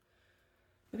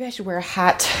Maybe I should wear a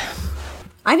hat.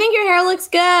 I think your hair looks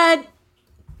good.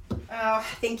 Oh,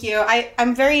 thank you.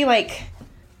 I'm very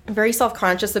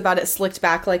self-conscious about it slicked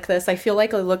back like this. I feel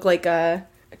like I look like a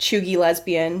chuggy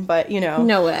lesbian, but you know.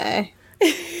 No way.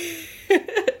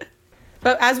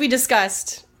 But as we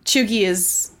discussed, chuggy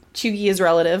is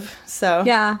relative, so.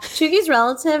 Yeah, chuggy's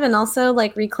relative and also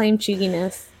like reclaim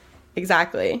chugginess.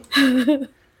 Exactly.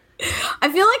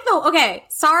 I feel like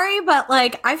sorry, but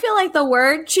like I feel like the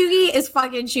word chuggy is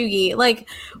fucking chuggy. Like,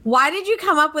 why did you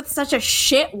come up with such a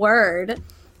shit word?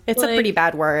 It's a pretty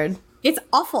bad word. It's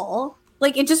awful.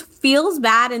 Like, it just feels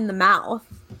bad in the mouth.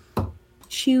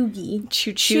 Chuggy.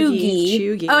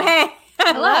 Chuggy. Oh, hey.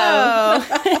 Hello.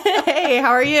 Hey,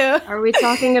 how are you? Are we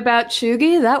talking about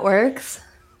chuggy? That works.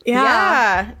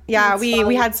 Yeah.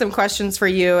 We had some questions for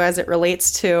you as it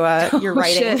relates to your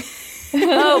writing. Shit.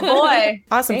 Oh boy!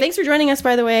 Awesome. Thanks for joining us,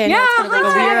 by the way. Thanks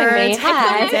for having me.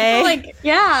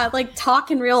 Hi. Like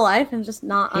talk in real life and just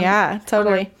not.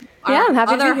 Totally. I'm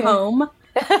happy to be home.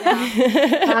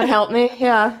 God help me.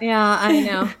 Yeah. Yeah, I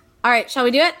know. All right, shall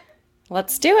we do it?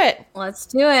 Let's do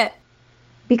it.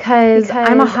 Because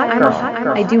I'm a hot girl.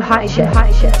 I do hot shit.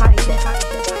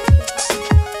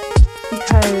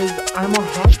 Because I'm a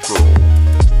hot girl.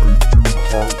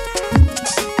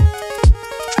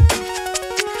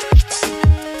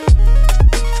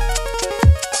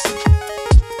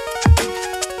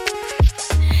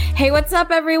 Hey, what's up,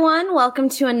 everyone? Welcome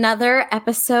to another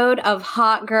episode of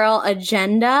Hot Girl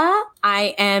Agenda.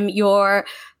 I am your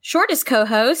shortest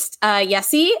co-host,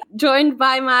 Yessie, joined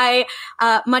by my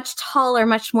much taller,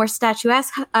 much more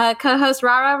statuesque co-host,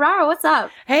 Rara. Rara, what's up?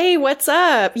 Hey, what's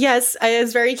up? Yes, it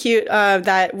was very cute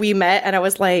that we met, and I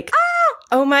was like,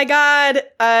 oh my god,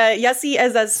 Yessie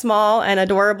is as small and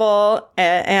adorable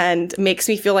and makes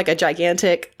me feel like a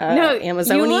gigantic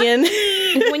Amazonian.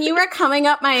 When you were coming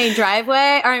up my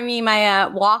my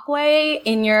walkway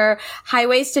in your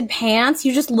high-waisted pants,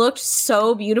 you just looked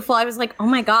so beautiful. I was like, oh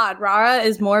my god, Rara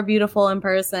is more beautiful in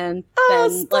person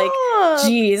than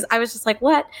geez. I was just like,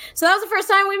 what? So that was the first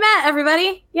time we met,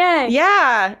 everybody. Yay.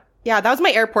 Yeah, that was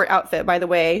my airport outfit, by the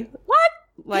way. What?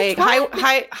 Like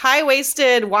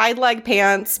high-waisted, wide-leg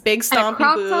pants, big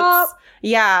stompy boots. Top.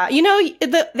 Yeah, you know,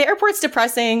 the airport's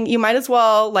depressing. You might as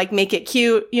well like make it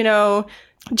cute, you know.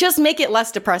 Just make it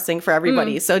less depressing for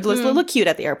everybody. So just look cute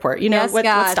at the airport. You know, yes,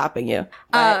 what's stopping you?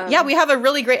 We have a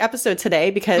really great episode today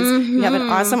because we have an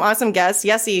awesome guest.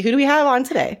 Yessie, who do we have on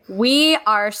today? We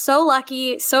are so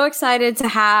lucky, so excited to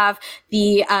have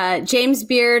the James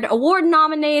Beard Award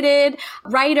nominated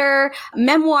writer,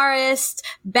 memoirist,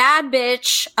 bad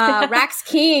bitch, Rax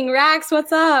King. Rax,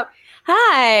 what's up?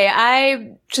 Hi,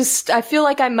 I feel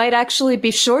like I might actually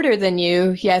be shorter than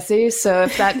you, Yessie, so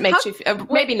if that makes you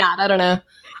maybe not, I don't know.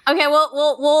 Okay,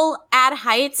 we'll add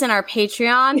heights in our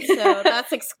Patreon, so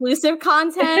that's exclusive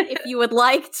content. If you would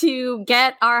like to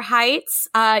get our heights,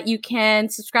 you can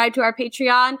subscribe to our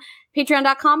Patreon,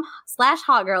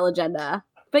 patreon.com/hotgirlagenda.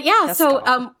 But yeah,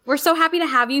 we're so happy to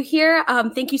have you here.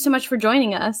 Thank you so much for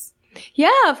joining us. Yeah,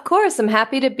 of course. I'm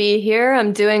happy to be here.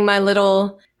 I'm doing my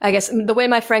little, I guess the way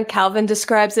my friend Calvin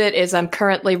describes it is I'm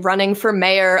currently running for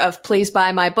mayor of Please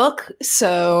Buy My Book.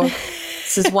 So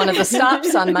this is one of the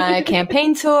stops on my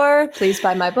campaign tour. Please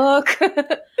buy my book.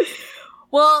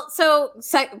 Well,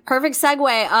 perfect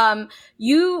segue.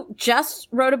 You just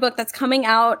wrote a book that's coming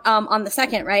out on the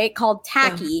 2nd, right? Called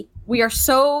Tacky. Yeah. We are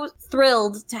so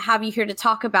thrilled to have you here to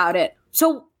talk about it.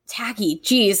 So tacky,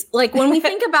 geez. Like when you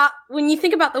think about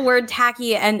the word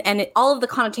tacky and all of the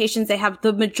connotations they have,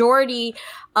 the majority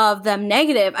of them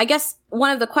negative. I guess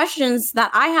one of the questions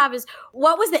that I have is,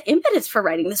 what was the impetus for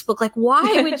writing this book? Like,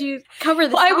 why would you cover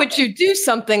this? Why would you do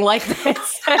something like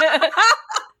this?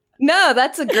 No,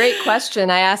 that's a great question.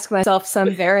 I ask myself some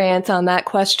variant on that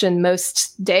question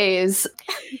most days.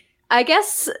 I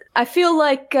guess I feel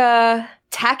like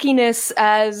tackiness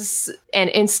as an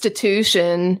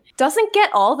institution doesn't get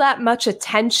all that much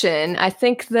attention. I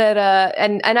think that,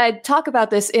 and I talk about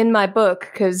this in my book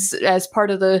because as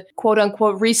part of the quote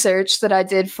unquote research that I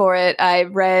did for it, I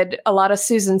read a lot of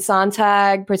Susan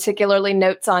Sontag, particularly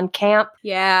notes on camp.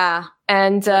 Yeah.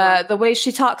 And the way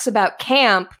she talks about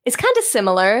camp is kind of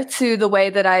similar to the way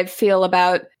that I feel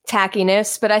about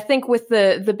tackiness, but I think with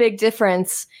the big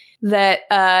difference that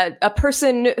a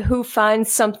person who finds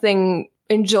something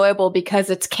enjoyable because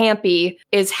it's campy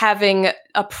is having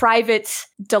a private,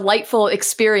 delightful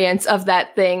experience of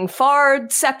that thing, far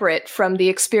separate from the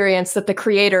experience that the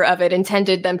creator of it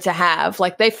intended them to have.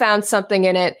 Like they found something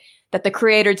in it that the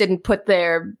creator didn't put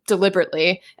there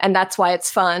deliberately, and that's why it's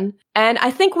fun. And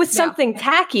I think with something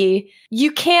tacky,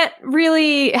 you can't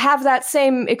really have that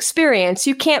same experience.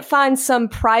 You can't find some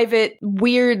private,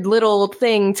 weird little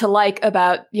thing to like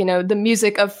about, you know, the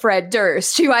music of Fred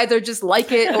Durst. You either just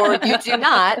like it or you do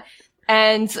not.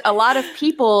 And a lot of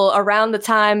people around the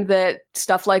time that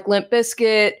stuff like Limp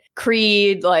Bizkit,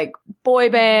 Creed, like boy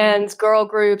bands, girl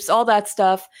groups, all that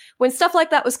stuff, when stuff like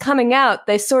that was coming out,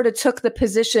 they sort of took the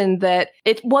position that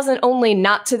it wasn't only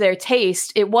not to their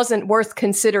taste, it wasn't worth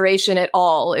consideration at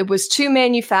all. It was too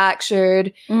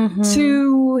manufactured,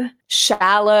 too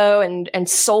shallow, and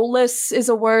soulless is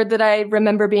a word that I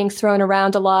remember being thrown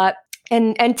around a lot.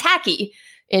 And tacky,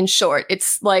 in short.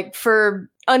 It's like for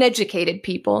uneducated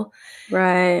people.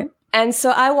 Right. And so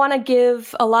I want to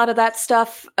give a lot of that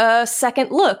stuff a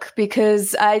second look,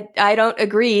 because I don't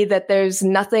agree that there's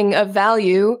nothing of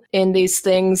value in these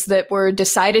things that were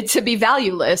decided to be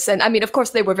valueless. And I mean, of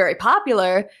course, they were very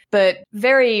popular, but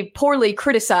very poorly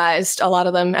criticized, a lot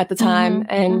of them at the time.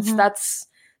 And that's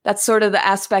sort of the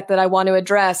aspect that I want to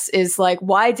address, is like,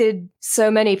 why did so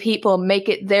many people make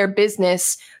it their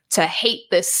business to hate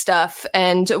this stuff?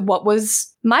 And what was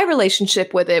my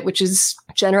relationship with it, which is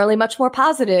generally much more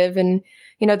positive. And,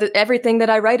 you know, everything that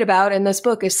I write about in this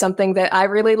book is something that I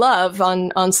really love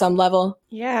on some level.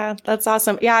 Yeah, that's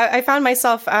awesome. Yeah, I found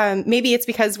myself, maybe it's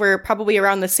because we're probably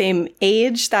around the same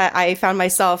age, that I found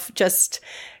myself just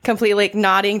completely like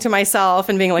nodding to myself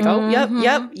and being like, oh,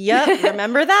 yep.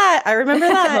 Remember that. I remember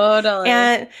that. Totally.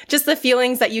 And just the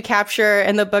feelings that you capture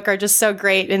in the book are just so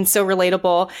great and so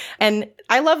relatable. And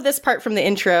I love this part from the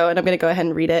intro, and I'm going to go ahead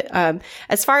and read it.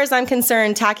 As far as I'm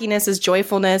concerned, tackiness is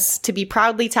joyfulness. To be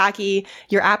proudly tacky,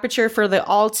 your aperture for the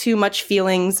all too much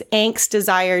feelings, angst,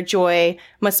 desire, joy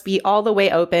must be all the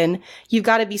way open. You've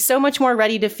got to be so much more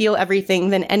ready to feel everything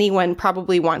than anyone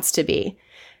probably wants to be.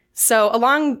 So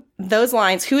along those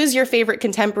lines, who is your favorite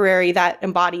contemporary that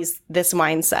embodies this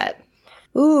mindset?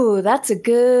 Ooh, that's a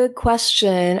good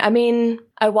question. I mean,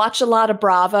 I watch a lot of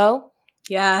Bravo.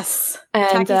 Yes.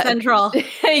 And, Tacky Central.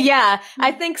 Yeah,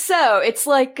 I think so. It's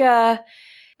like, I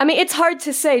mean, it's hard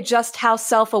to say just how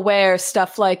self-aware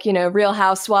stuff like, you know, Real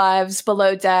Housewives,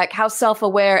 Below Deck, how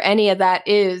self-aware any of that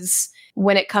is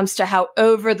when it comes to how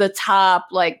over the top,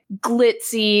 like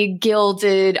glitzy,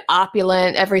 gilded,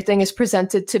 opulent everything is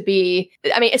presented to be.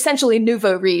 I mean, essentially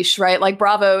nouveau riche, right? Like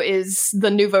Bravo is the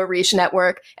nouveau riche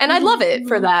network. And I love it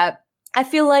for that. I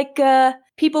feel like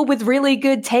people with really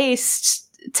good taste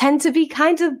tend to be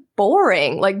kind of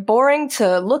boring, like boring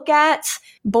to look at,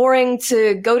 boring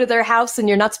to go to their house and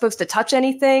you're not supposed to touch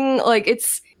anything. Like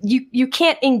it's, you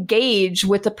can't engage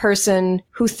with a person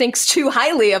who thinks too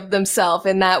highly of themselves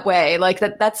in that way. Like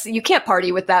that's, you can't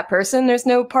party with that person. There's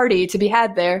no party to be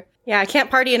had there. Yeah, I can't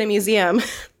party in a museum.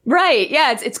 Right.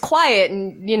 Yeah. It's quiet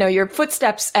and, you know, your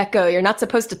footsteps echo. You're not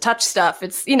supposed to touch stuff.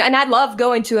 It's, you know, and I love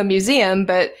going to a museum,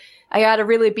 but I gotta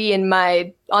really be on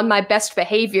my best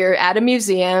behavior at a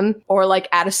museum or like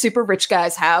at a super rich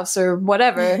guy's house or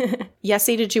whatever.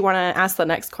 Yessie, did you want to ask the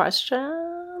next question?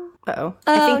 Uh-oh.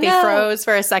 I think they froze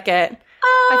for a second.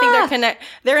 I think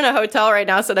they're in a hotel right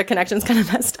now, so their connection's kind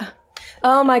of messed up.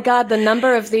 Oh my God, the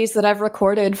number of these that I've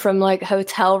recorded from like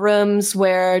hotel rooms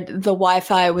where the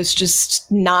Wi-Fi was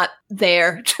just not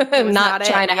there, not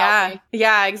trying to help me.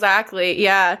 Yeah, exactly.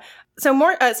 Yeah. So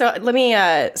more, so let me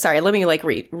like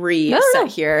reset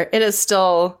here. It is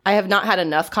still, I have not had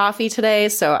enough coffee today,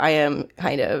 so I am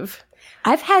kind of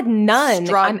I've had none.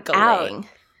 Struggling. I'm out.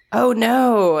 Oh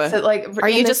no. So like, are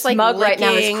you just like mug right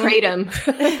now is Kratom?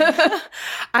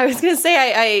 I was going to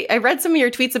say, I read some of your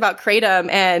tweets about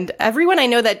Kratom, and everyone I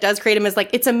know that does Kratom is like,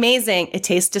 it's amazing. It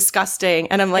tastes disgusting.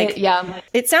 And I'm like,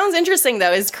 it sounds interesting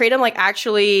though. Is Kratom like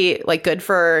actually like good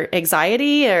for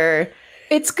anxiety or?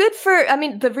 It's good for, I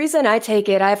mean, the reason I take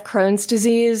it, I have Crohn's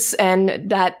disease, and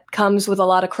that comes with a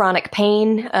lot of chronic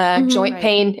pain, joint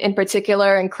pain in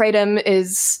particular. And Kratom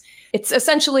it's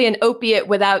essentially an opiate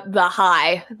without the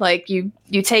high. Like you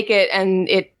take it and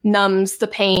it numbs the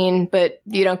pain, but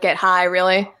you don't get high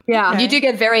really. Yeah. You do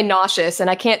get very nauseous, and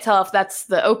I can't tell if that's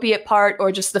the opiate part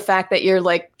or just the fact that you're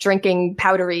like drinking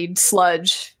powdery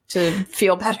sludge to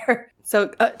feel better. So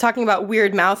talking about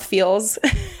weird mouth feels.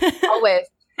 Always.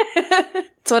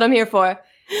 That's what I'm here for.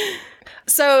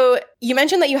 So you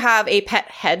mentioned that you have a pet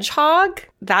hedgehog.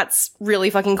 That's really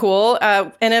fucking cool.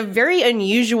 And a very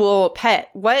unusual pet.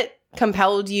 What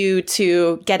compelled you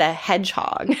to get a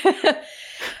hedgehog?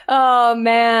 Oh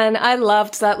man, I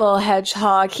loved that little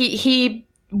hedgehog. He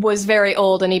was very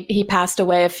old and he passed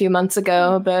away a few months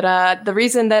ago. But the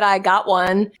reason that I got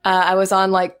one, I was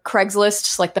on like Craigslist,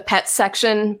 just like the pet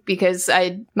section, because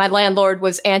my landlord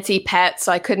was anti-pet,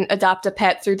 so I couldn't adopt a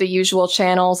pet through the usual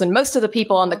channels. And most of the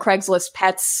people on the Craigslist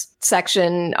pets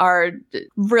section are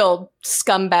real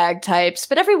scumbag types.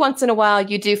 But every once in a while,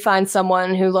 you do find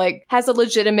someone who like has a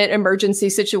legitimate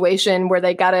emergency situation where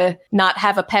they gotta not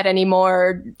have a pet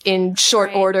anymore in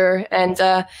short order. And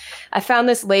I found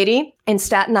this lady in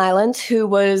Staten Island who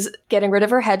was getting rid of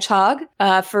her hedgehog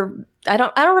for I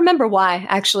don't remember why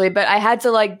actually, but I had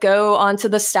to like go onto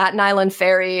the Staten Island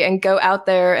ferry and go out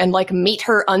there and like meet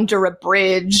her under a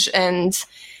bridge, and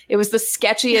it was the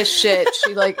sketchiest shit.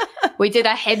 She like, we did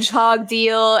a hedgehog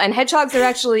deal, and hedgehogs are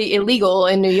actually illegal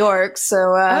in New York.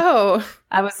 So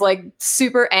I was like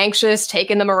super anxious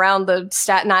taking them around the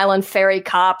Staten Island ferry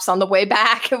cops on the way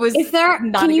back. It was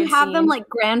can you have them like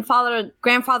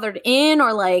grandfathered in,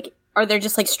 or like are they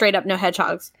just like straight up no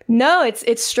hedgehogs? No,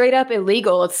 it's straight up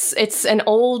illegal. It's an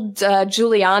old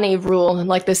Giuliani rule,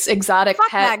 like this exotic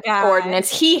pet ordinance.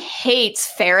 He hates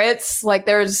ferrets. Like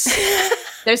there's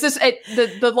this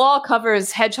the law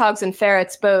covers hedgehogs and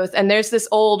ferrets both, and there's this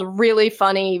old really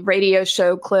funny radio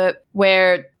show clip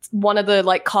where one of the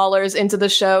like callers into the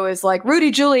show is like,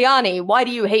 Rudy Giuliani, why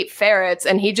do you hate ferrets?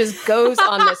 And he just goes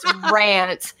on this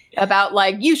rant about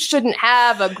like, you shouldn't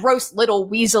have a gross little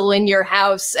weasel in your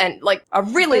house, and like a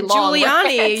really long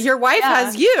Giuliani, rant. your wife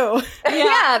has you.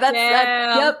 Yeah, that's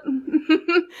yep.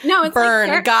 No, it's burn.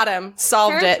 like Got him.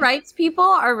 Solved it. Rights people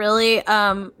are really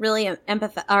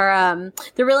empathetic, or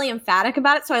they're really emphatic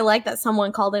about it. So I like that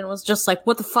someone called in and was just like,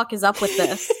 "What the fuck is up with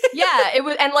this?" Yeah, it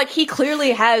was, and like he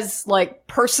clearly has like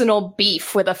personal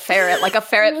beef with a ferret. Like a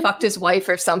ferret fucked his wife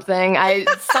or something.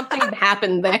 Something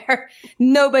happened there.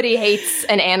 Nobody hates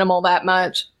an animal that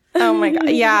much. Oh my god.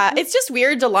 Yeah, it's just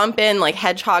weird to lump in like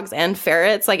hedgehogs and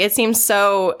ferrets. Like it seems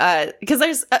so because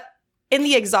there's in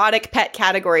the exotic pet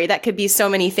category that could be so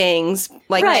many things.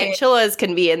 Like chinchillas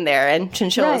can be in there, and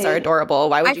chinchillas are adorable.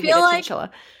 Why would you hate a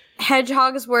chinchilla?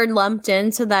 Hedgehogs were lumped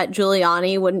in so that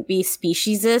Giuliani wouldn't be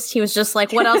speciesist. He was just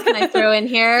like, what else can I throw in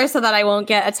here so that I won't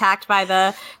get attacked by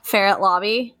the ferret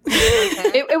lobby?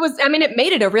 It was, I mean, it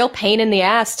made it a real pain in the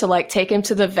ass to like take him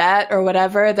to the vet or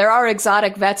whatever. There are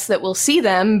exotic vets that will see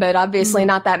them, but obviously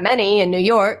not that many in New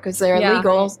York because they're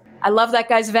illegal. Right. I love that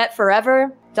guy's vet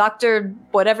forever. Dr.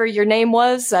 whatever your name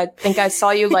was. I think I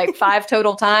saw you like 5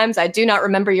 total times. I do not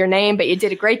remember your name, but you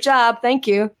did a great job. Thank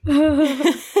you.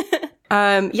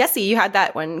 Yessie, you had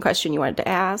that one question you wanted to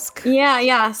ask.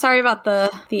 Yeah. Sorry about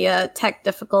the tech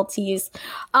difficulties.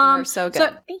 You're so good.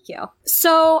 So, thank you.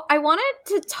 So I wanted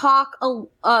to talk,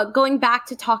 going back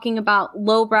to talking about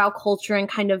lowbrow culture and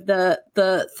kind of the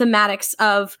thematics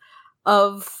of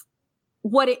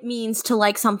what it means to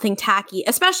like something tacky,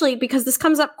 especially because this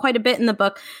comes up quite a bit in the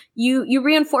book. You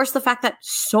reinforce the fact that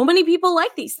so many people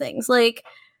like these things. Like,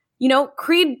 you know,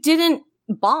 Creed didn't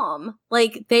bomb.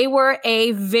 Like, they were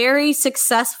a very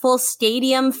successful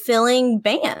stadium filling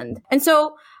band. And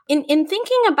so in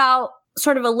thinking about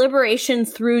sort of a liberation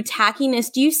through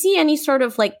tackiness, do you see any sort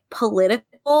of like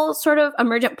political sort of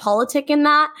emergent politic in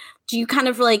that? Do you kind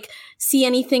of like see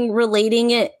anything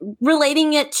relating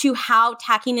it to how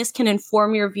tackiness can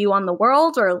inform your view on the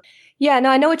world? Or yeah, no,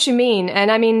 I know what you mean.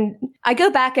 And I mean, I go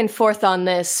back and forth on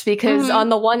this because on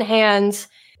the one hand,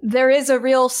 there is a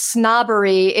real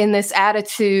snobbery in this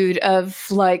attitude of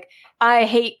like, I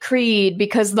hate Creed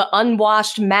because the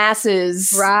unwashed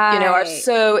masses, are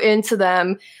so into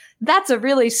them. That's a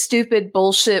really stupid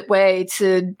bullshit way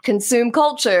to consume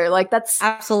culture. Like that's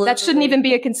absolutely, that shouldn't even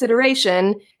be a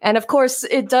consideration. And of course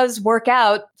it does work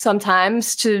out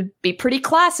sometimes to be pretty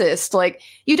classist. Like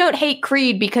you don't hate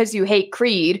Creed because you hate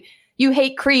Creed. You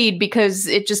hate Creed because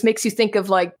it just makes you think of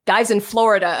like guys in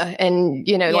Florida and,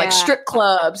 like strip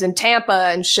clubs and Tampa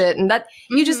and shit. And that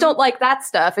you just don't like that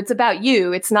stuff. It's about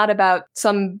you. It's not about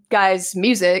some guy's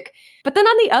music. But then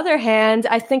on the other hand,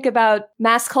 I think about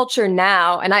mass culture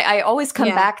now, and I always come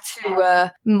back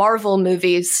to Marvel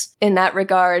movies in that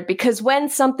regard, because when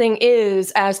something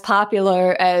is as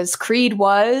popular as Creed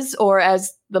was, or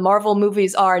as the Marvel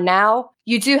movies are now,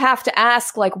 you do have to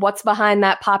ask, like, what's behind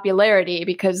that popularity?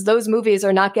 Because those movies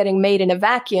are not getting made in a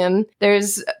vacuum.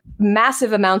 There's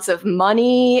massive amounts of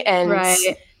money and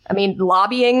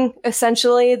lobbying,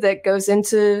 essentially, that goes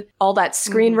into all that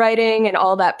screenwriting and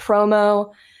all that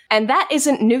promo. And that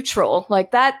isn't neutral.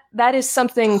 Like that is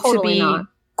something totally to be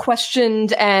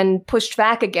questioned and pushed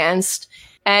back against.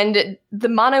 And the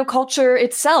monoculture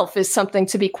itself is something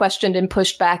to be questioned and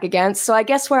pushed back against. So I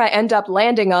guess where I end up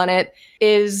landing on it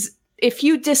is if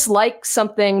you dislike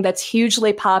something that's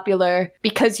hugely popular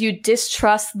because you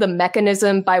distrust the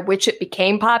mechanism by which it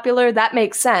became popular, that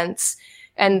makes sense.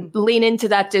 And lean into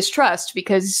that distrust,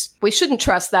 because we shouldn't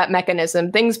trust that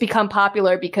mechanism. Things become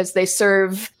popular because they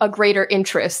serve a greater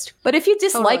interest. But if you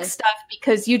dislike stuff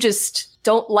because you just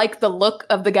don't like the look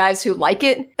of the guys who like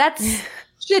it, that's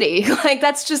shitty. Like,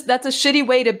 that's a shitty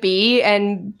way to be.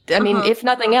 And I mean, if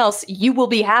nothing else, you will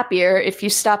be happier if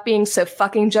you stop being so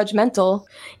fucking judgmental.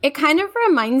 It kind of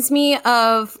reminds me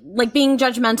of like being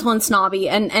judgmental and snobby.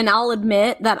 And I'll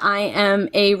admit that I am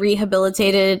a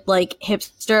rehabilitated like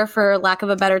hipster, for lack of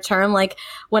a better term. Like,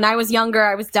 when I was younger,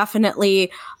 I was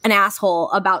definitely an asshole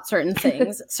about certain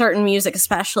things, certain music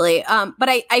especially. But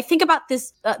I think about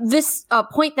this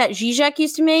point that Zizek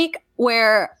used to make,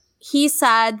 where he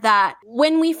said that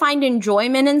when we find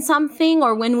enjoyment in something,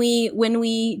 or when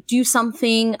we do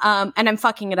something, and I'm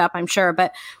fucking it up, I'm sure,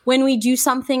 but when we do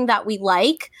something that we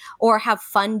like or have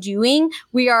fun doing,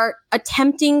 we are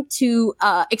attempting to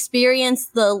experience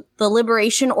the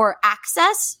liberation or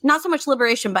access, not so much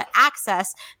liberation, but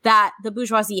access that the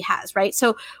bourgeoisie has, right?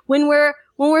 So when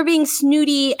we're being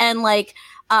snooty and like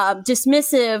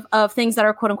dismissive of things that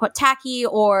are quote unquote tacky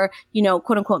or, you know,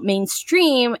 quote unquote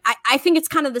mainstream, I think it's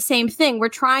kind of the same thing. We're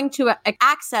trying to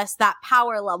access that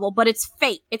power level, but it's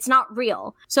fake. It's not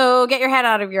real. So get your head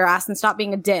out of your ass and stop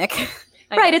being a dick.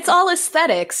 Right, it's all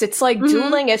aesthetics. It's like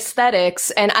dueling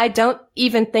aesthetics, and I don't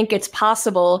even think it's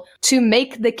possible to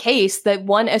make the case that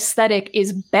one aesthetic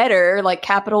is better, like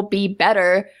capital B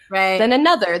better, than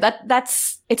another.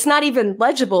 It's not even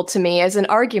legible to me as an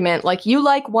argument. Like, you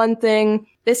like one thing,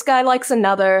 this guy likes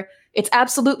another. It's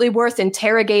absolutely worth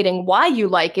interrogating why you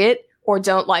like it or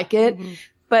don't like it,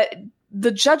 but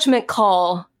the judgment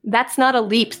call, that's not a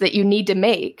leap that you need to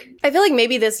make. I feel like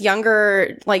maybe this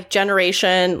younger like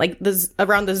generation, like this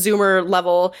around the Zoomer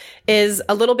level, is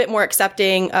a little bit more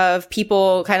accepting of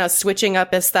people kind of switching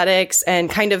up aesthetics and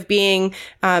kind of being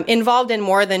involved in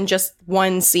more than just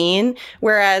one scene.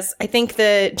 Whereas I think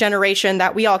the generation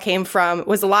that we all came from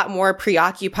was a lot more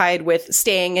preoccupied with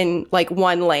staying in like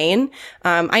one lane.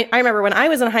 I remember when I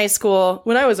was in high school,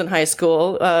 when I was a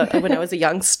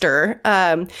youngster,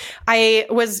 I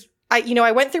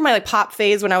went through my like pop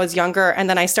phase when I was younger, and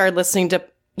then I started listening to,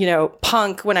 you know,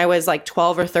 punk when I was like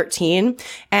 12 or 13.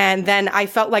 And then I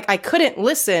felt like I couldn't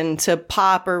listen to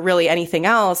pop or really anything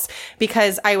else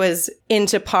because I was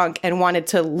into punk and wanted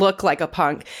to look like a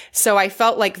punk. So I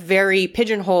felt like very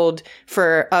pigeonholed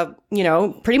for,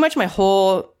 pretty much my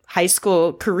whole high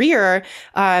school career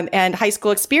and high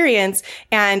school experience.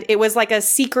 And it was like a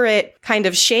secret kind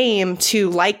of shame to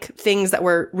like things that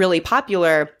were really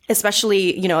popular,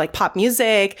 especially, you know, like pop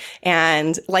music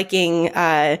and liking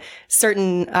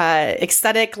certain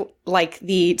aesthetic, like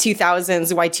the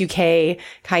 2000s Y2K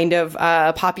kind of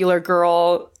popular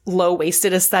girl,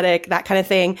 low-waisted aesthetic, that kind of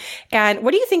thing. And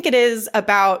what do you think it is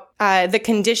about the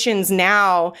conditions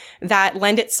now that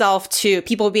lend itself to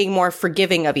people being more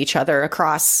forgiving of each other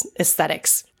across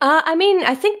aesthetics?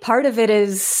 I think part of it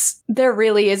is there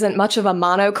really isn't much of a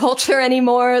monoculture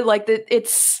anymore. Like,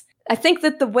 I think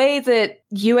that the way that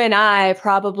you and I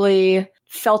probably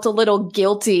felt a little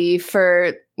guilty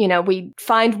for, you know, we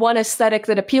find one aesthetic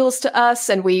that appeals to us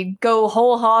and we go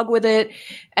whole hog with it.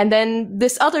 And then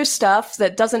this other stuff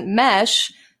that doesn't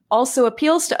mesh also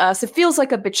appeals to us. It feels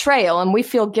like a betrayal and we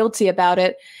feel guilty about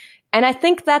it. And I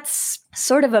think that's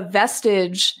sort of a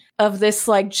vestige of this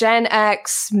like Gen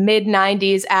X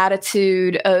mid-90s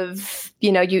attitude of,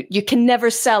 you know, you can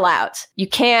never sell out. You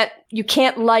can't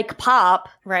like pop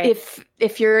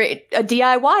if you're a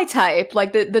DIY type,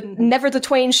 like the never the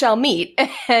twain shall meet.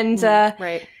 And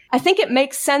I think it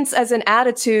makes sense as an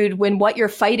attitude when what you're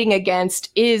fighting against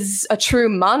is a true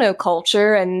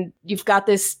monoculture and you've got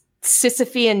this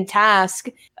Sisyphean task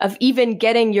of even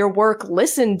getting your work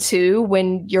listened to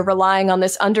when you're relying on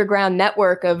this underground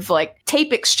network of like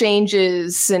tape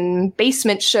exchanges and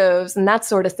basement shows and that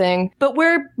sort of thing. But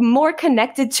we're more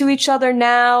connected to each other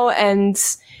now, and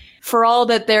for all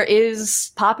that there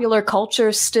is popular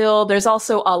culture still, there's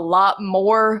also a lot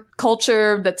more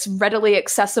culture that's readily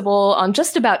accessible on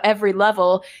just about every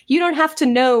level. You don't have to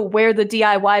know where the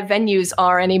DIY venues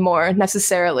are anymore,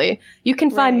 necessarily. You can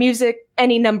find music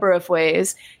any number of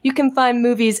ways. You can find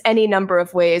movies any number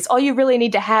of ways. All you really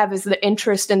need to have is the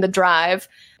interest and the drive.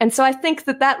 And so I think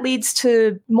that leads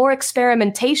to more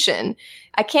experimentation.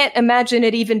 I can't imagine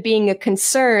it even being a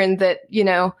concern that, you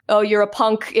know, oh, you're a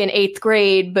punk in 8th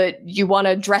grade, but you want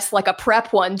to dress like a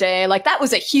prep one day. Like, that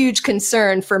was a huge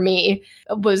concern for me.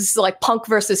 It was like punk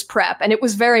versus prep. And it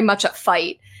was very much a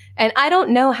fight. And I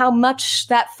don't know how much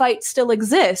that fight still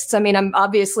exists. I mean, I'm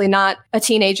obviously not a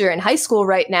teenager in high school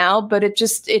right now, but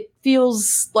it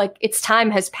feels like its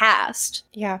time has passed.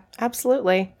 Yeah,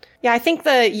 absolutely. Yeah, I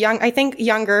think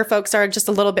younger folks are just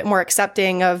a little bit more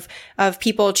accepting of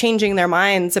people changing their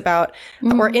minds about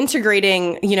or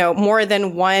integrating, more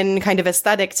than one kind of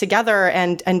aesthetic together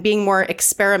and being more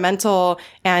experimental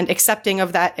and accepting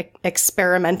of that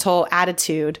experimental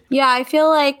attitude. Yeah, I feel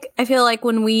like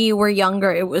when we were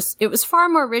younger, it was far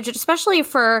more rigid, especially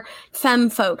for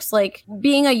femme folks. Like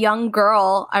being a young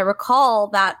girl, I recall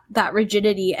that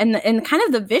rigidity and kind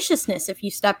of the viciousness if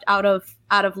you stepped out of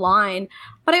line.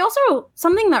 But I also,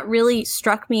 something that really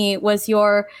struck me was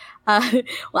your,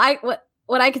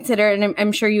 what I consider, and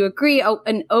I'm sure you agree,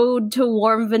 an ode to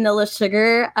warm vanilla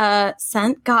sugar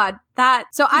scent. God,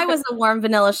 so I was a warm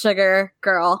vanilla sugar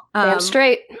girl. Damn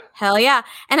straight. Hell yeah.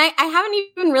 And I haven't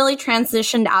even really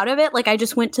transitioned out of it. Like I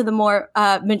just went to the more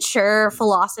mature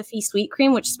philosophy sweet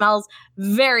cream, which smells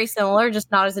very similar,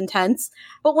 just not as intense.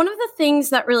 But one of the things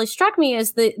that really struck me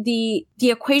is the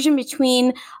equation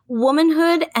between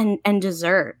womanhood and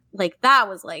dessert. Like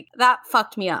that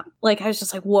fucked me up. Like I was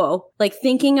just like, whoa, like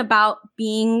thinking about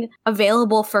being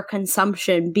available for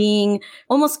consumption, being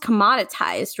almost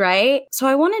commoditized, right? So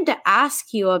I wanted to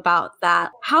ask you about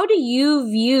that. How do you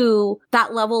view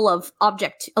that level of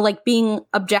being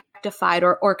objectified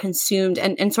or consumed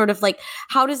and sort of like,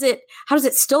 how does it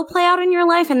still play out in your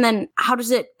life? And then how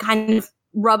does it kind of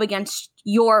rub against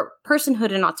your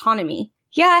personhood and autonomy?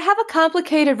 Yeah, I have a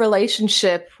complicated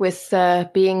relationship with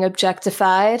being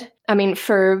objectified. I mean,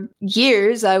 for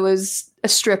years, I was a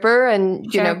stripper and,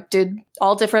 did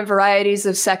all different varieties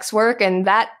of sex work. And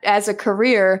that, as a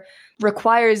career,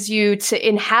 requires you to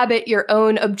inhabit your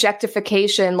own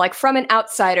objectification, like from an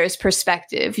outsider's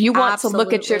perspective. You want to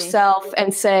look at yourself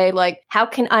and say, like, how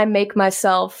can I make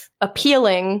myself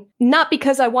appealing? Not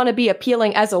because I want to be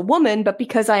appealing as a woman, but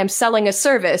because I am selling a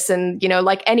service. And,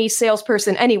 like any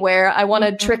salesperson anywhere, I want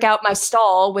to trick out my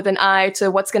stall with an eye to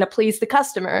what's going to please the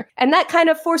customer. And that kind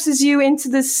of forces you into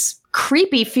this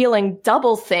creepy feeling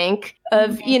doublethink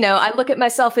of, I look at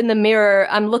myself in the mirror,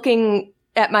 I'm looking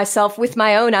at myself with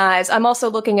my own eyes. I'm also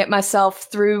looking at myself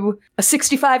through a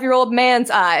 65-year-old man's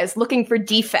eyes, looking for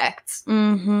defects.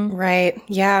 Mm-hmm. Right.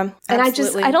 Yeah. And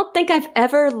I don't think I've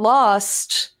ever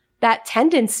lost that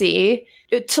tendency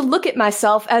to look at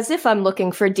myself as if I'm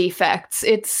looking for defects.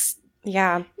 It's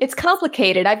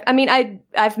complicated.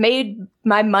 I've made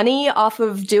my money off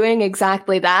of doing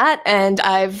exactly that. And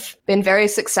I've been very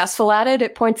successful at it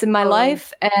at points in my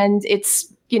life. And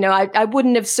it's, I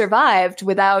wouldn't have survived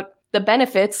without the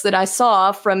benefits that I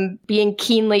saw from being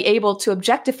keenly able to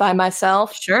objectify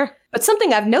myself. Sure. But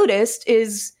something I've noticed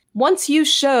is once you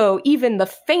show even the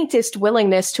faintest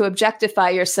willingness to objectify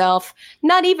yourself,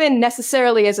 not even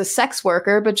necessarily as a sex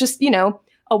worker, but just,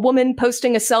 a woman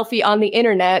posting a selfie on the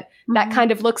internet, that kind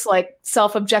of looks like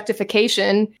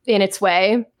self-objectification in its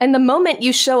way. And the moment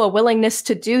you show a willingness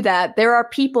to do that, there are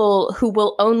people who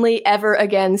will only ever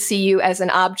again see you as an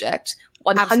object.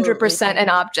 100% an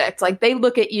object. Like they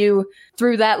look at you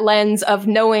through that lens of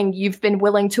knowing you've been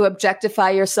willing to objectify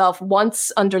yourself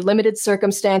once under limited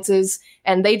circumstances,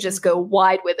 and they just go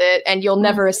wide with it and you'll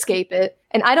never escape it.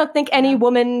 And I don't think any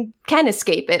woman can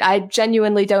escape it. I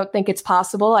genuinely don't think it's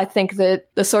possible. I think that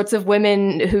the sorts of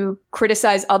women who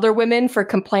criticize other women for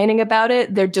complaining about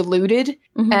it, they're deluded.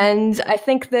 And I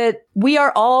think that we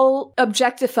are all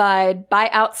objectified by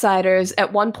outsiders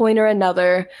at one point or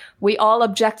another. We all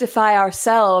objectify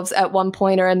ourselves at one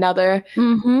point or another.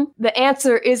 The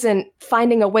answer isn't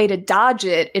finding a way to dodge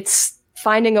it. It's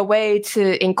finding a way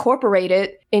to incorporate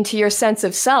it into your sense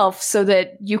of self so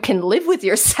that you can live with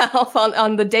yourself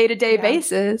on the day-to-day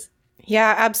basis.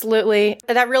 Yeah, absolutely.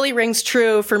 That really rings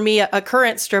true for me, a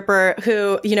current stripper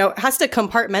who, has to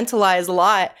compartmentalize a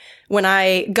lot when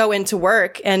I go into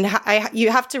work. And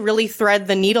you have to really thread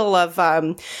the needle of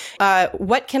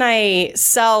what can I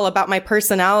sell about my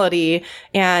personality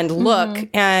and look,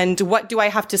 and what do I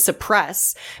have to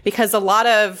suppress? Because a lot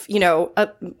of,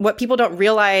 what people don't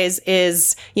realize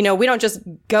is, we don't just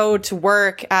go to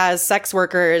work as sex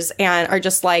workers and are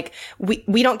just like,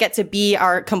 we don't get to be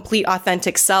our complete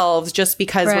authentic selves just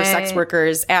because we're sex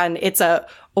workers. And it's a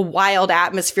wild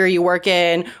atmosphere you work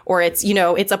in, or it's,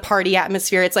 it's a party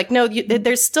atmosphere. It's like, no,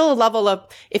 there's still a level of,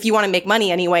 if you want to make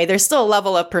money anyway, there's still a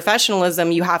level of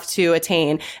professionalism you have to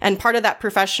attain. And part of that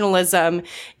professionalism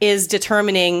is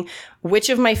determining which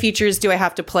of my features do I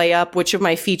have to play up? Which of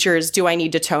my features do I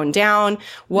need to tone down?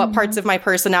 What parts of my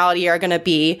personality are going to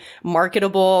be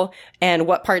marketable, and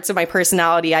what parts of my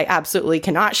personality I absolutely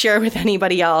cannot share with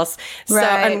anybody else.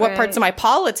 And what parts of my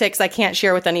politics I can't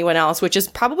share with anyone else, which is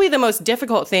probably the most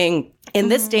difficult thing in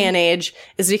this day and age,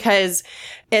 is because,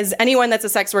 as anyone that's a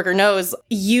sex worker knows,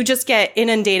 you just get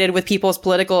inundated with people's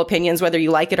political opinions, whether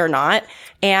you like it or not.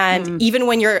 And even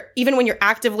when you're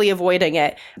actively avoiding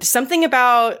it, something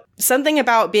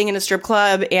about being in a strip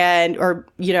club or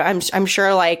I'm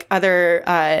sure like other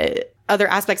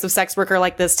aspects of sex work are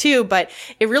like this too, but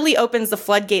it really opens the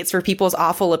floodgates for people's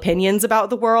awful opinions about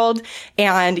the world.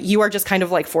 And you are just kind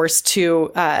of like forced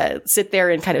to sit there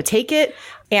and kind of take it.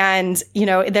 And,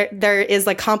 there is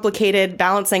like complicated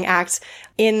balancing act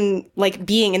in like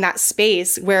being in that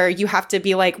space where you have to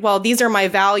be like, well, these are my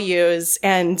values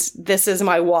and this is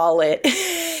my wallet.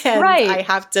 And I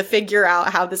have to figure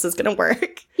out how this is going to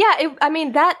work. Yeah.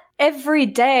 That every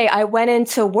day I went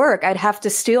into work, I'd have to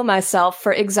steel myself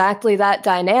for exactly that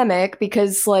dynamic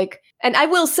because and I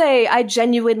will say I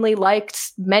genuinely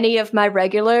liked many of my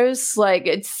regulars.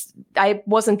 I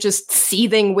wasn't just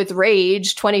seething with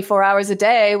rage 24 hours a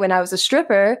day when I was a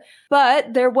stripper,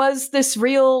 but there was this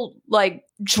real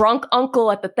drunk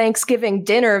uncle at the Thanksgiving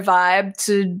dinner vibe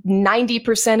to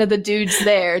 90% of the dudes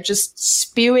there, just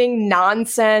spewing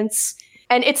nonsense.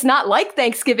 And it's not like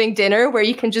Thanksgiving dinner where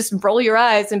you can just roll your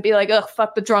eyes and be like, ugh,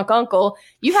 fuck the drunk uncle.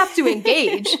 You have to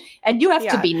engage and you have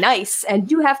to be nice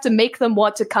and you have to make them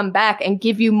want to come back and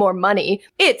give you more money.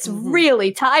 It's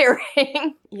really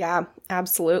tiring. Yeah,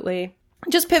 absolutely.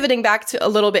 Just pivoting back to a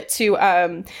little bit to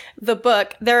the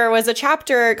book, there was a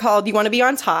chapter called You Want to Be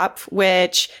on Top,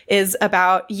 which is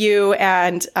about you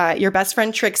and your best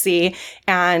friend Trixie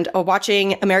and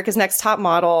watching America's Next Top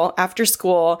Model after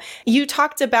school. You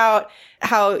talked about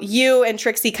how you and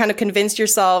Trixie kind of convinced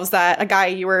yourselves that a guy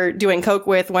you were doing coke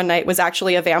with one night was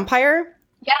actually a vampire.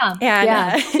 Yeah.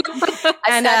 And, I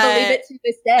still believe it to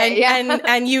this day.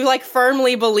 And you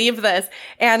firmly believe this.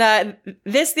 And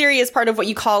this theory is part of what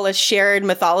you call a shared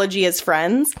mythology as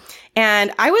friends.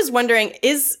 And I was wondering,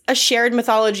 is a shared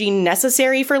mythology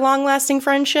necessary for long-lasting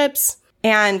friendships?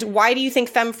 And why do you think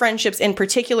femme friendships in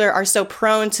particular are so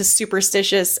prone to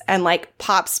superstitious and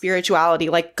pop spirituality,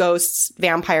 like ghosts,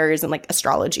 vampires, and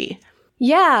astrology?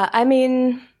 Yeah,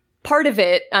 part of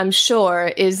it, I'm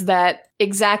sure, is that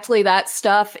exactly that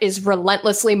stuff is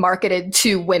relentlessly marketed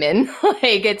to women.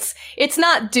 It's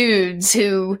not dudes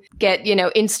who get,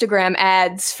 Instagram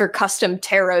ads for custom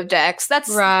tarot decks.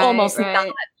 That's almost not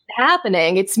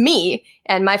happening. It's me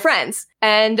and my friends.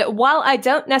 And while I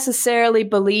don't necessarily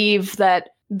believe that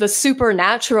the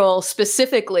supernatural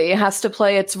specifically has to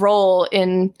play its role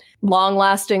in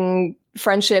long-lasting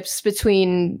friendships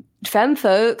between femme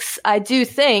folks, I do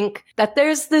think that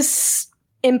there's this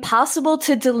impossible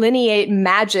to delineate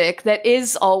magic that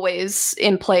is always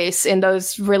in place in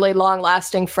those really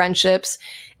long-lasting friendships.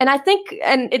 And I think,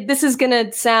 this is going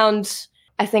to sound,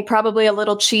 I think, probably a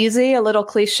little cheesy, a little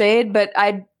cliched, but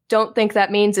I don't think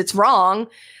that means it's wrong.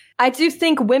 I do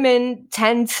think women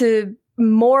tend to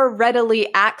more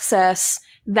readily access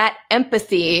that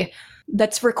empathy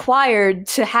that's required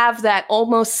to have that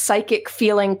almost psychic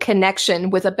feeling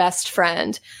connection with a best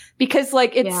friend. Because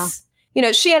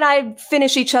she and I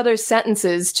finish each other's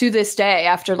sentences to this day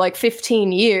after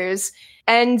 15 years,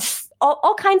 and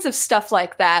all kinds of stuff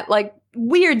like that,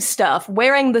 weird stuff,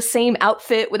 wearing the same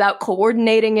outfit without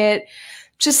coordinating it,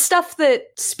 just stuff that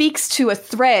speaks to a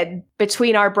thread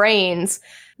between our brains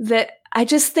that I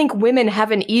just think women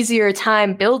have an easier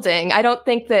time building. I don't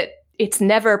think that it's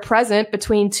never present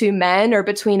between two men or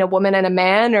between a woman and a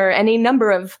man or any number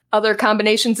of other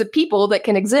combinations of people that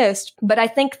can exist. But I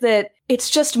think that it's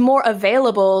just more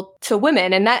available to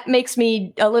women. And that makes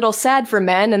me a little sad for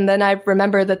men. And then I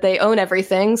remember that they own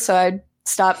everything. So I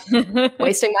stop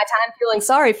wasting my time feeling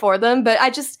sorry for them. But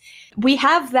we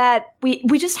have that,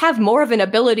 we just have more of an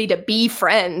ability to be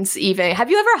friends even. Have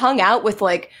you ever hung out with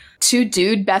two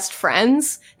dude best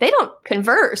friends? They don't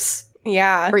converse.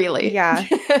 Yeah. Really. Yeah.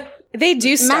 They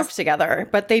do stuff together,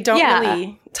 but they don't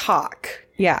really talk.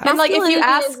 Yeah. And if you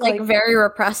ask, very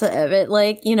repressive. It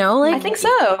I think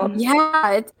so.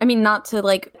 Yeah. Not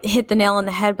to hit the nail on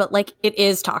the head, but it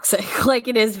is toxic.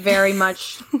 It is very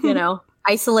much,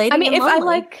 isolating.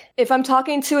 If I'm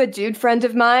talking to a dude friend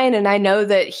of mine and I know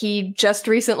that he just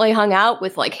recently hung out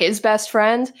with his best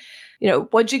friend,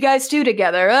 what'd you guys do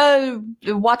together?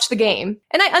 Watch the game.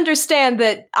 And I understand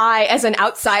that I, as an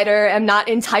outsider, am not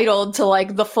entitled to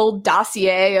like the full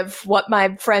dossier of what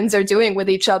my friends are doing with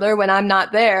each other when I'm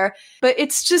not there. But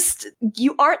it's just,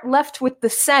 you aren't left with the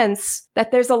sense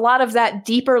that there's a lot of that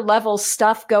deeper level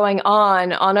stuff going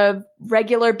on a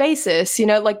regular basis.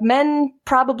 Like men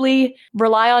probably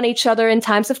rely on each other in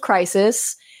times of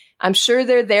crisis. I'm sure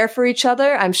they're there for each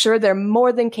other. I'm sure they're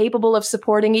more than capable of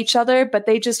supporting each other, but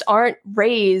they just aren't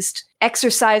raised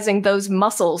exercising those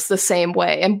muscles the same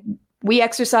way. And we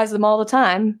exercise them all the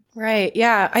time. Right.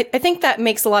 Yeah. I think that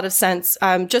makes a lot of sense.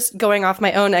 Just going off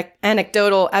my own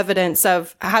anecdotal evidence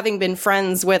of having been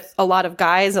friends with a lot of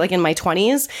guys, like in my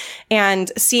 20s,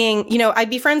 and seeing,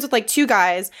 I'd be friends with like two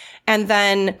guys, and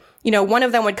then, one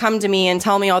of them would come to me and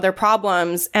tell me all their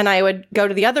problems, and I would go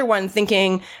to the other one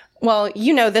thinking, well,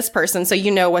 this person,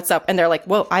 so what's up. And they're like,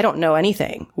 well, I don't know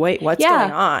anything. Wait, what's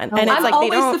going on? And it's I'm like,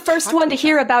 always the first one to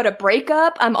hear about a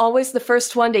breakup. I'm always the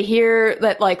first one to hear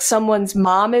that like someone's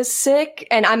mom is sick.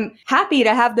 And I'm happy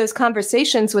to have those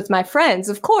conversations with my friends,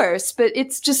 of course. But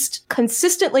it's just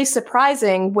consistently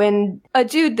surprising when a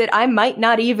dude that I might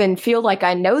not even feel like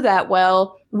I know that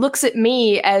well looks at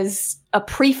me as a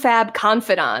prefab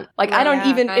confidant. Like, I don't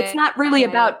even, it's not really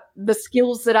about the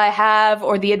skills that I have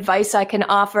or the advice I can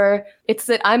offer. It's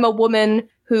that I'm a woman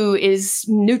who is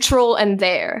neutral and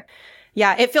there.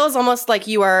 Yeah, it feels almost like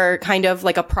you are kind of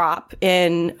like a prop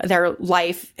in their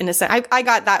life in a sense. I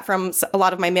got that from a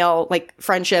lot of my male like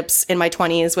friendships in my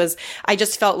 20s. Was I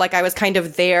just felt like I was kind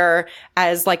of there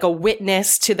as like a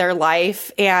witness to their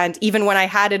life. And even when I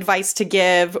had advice to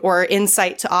give or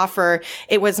insight to offer,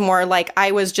 it was more like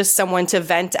I was just someone to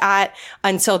vent at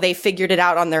until they figured it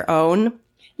out on their own.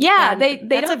 Yeah, they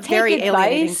that's don't a very take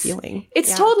alienating advice. feeling.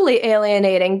 It's totally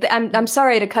alienating. I'm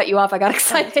sorry to cut you off. I got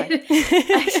excited.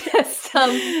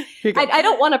 I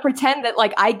don't want to pretend that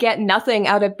like I get nothing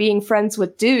out of being friends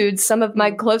with dudes. Some of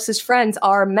my closest friends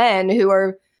are men who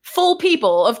are full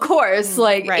people, of course,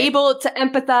 able to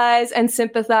empathize and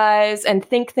sympathize and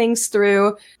think things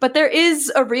through. But there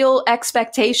is a real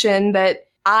expectation that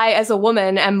I, as a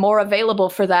woman, am more available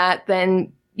for that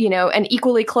than an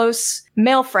equally close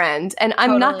male friend. And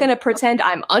I'm not going to pretend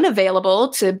I'm unavailable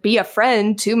to be a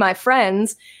friend to my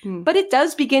friends. But it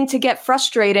does begin to get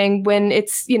frustrating when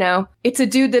it's a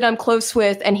dude that I'm close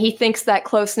with and he thinks that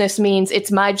closeness means it's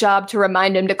my job to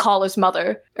remind him to call his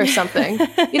mother or something.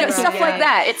 Stuff like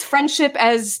that. It's friendship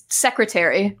as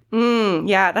secretary.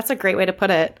 Yeah, that's a great way to put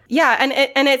it. Yeah,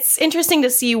 and it's interesting to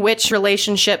see which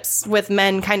relationships with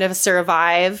men kind of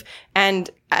survive and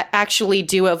actually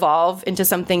do evolve into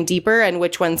something deeper, and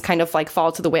which ones kind of like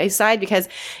fall to the wayside, because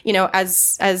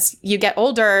as you get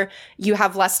older, you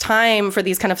have less time for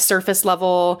these kind of surface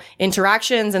level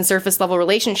interactions and surface level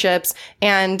relationships.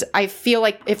 And I feel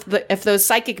like if those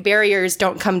psychic barriers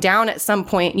don't come down at some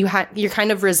point, you're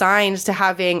kind of resigned to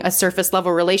having a surface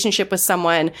level relationship with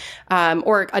someone,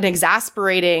 or an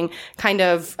exasperating kind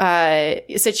of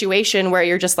situation where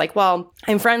you're just like, well,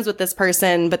 I'm friends with this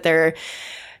person, but they're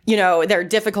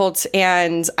difficult,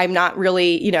 and I'm not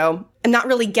really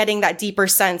getting that deeper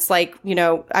sense like,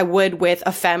 I would with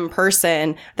a femme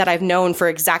person that I've known for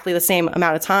exactly the same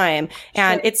amount of time.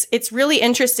 And it's really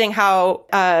interesting how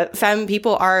femme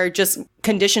people are just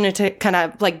conditioned to kind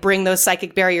of like bring those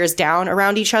psychic barriers down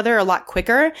around each other a lot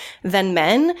quicker than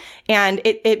men. And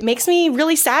it makes me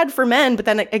really sad for men. But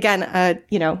then again,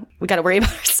 we got to worry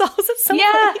about ourselves at some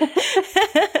point.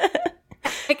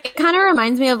 It kind of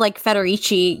reminds me of like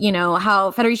Federici,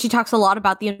 how Federici talks a lot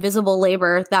about the invisible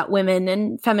labor that women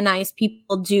and feminized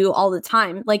people do all the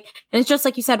time. Like, and it's just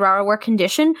like you said, Rara, we're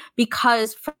conditioned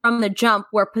because from the jump,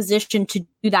 we're positioned to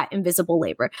do that invisible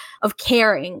labor of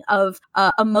caring, of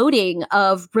emoting,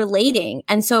 of relating.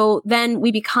 And so then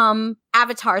we become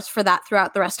avatars for that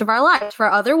throughout the rest of our lives. For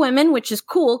other women, which is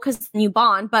cool because you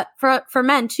bond, but for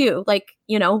men too, like,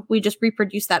 we just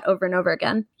reproduce that over and over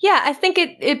again. Yeah, I think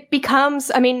it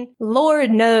becomes,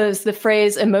 Lord knows the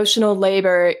phrase emotional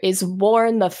labor is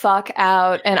worn the fuck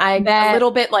out. And I a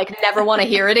little bit like never want to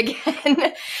hear it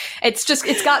again.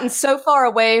 It's gotten so far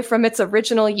away from its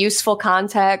original useful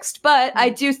context. But I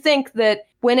do think that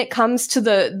when it comes to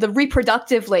the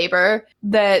reproductive labor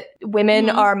that women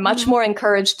are much more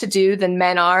encouraged to do than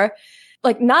men are,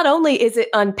 like not only is it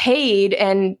unpaid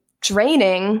and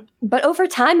draining, but over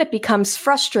time it becomes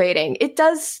frustrating. It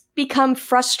does become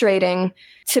frustrating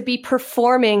to be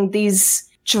performing these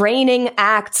draining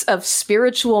acts of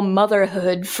spiritual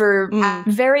motherhood for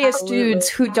various dudes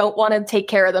who don't want to take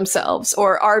care of themselves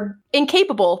or are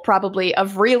incapable probably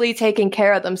of really taking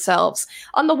care of themselves.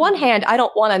 On the one hand, I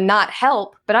don't want to not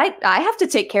help, but I have to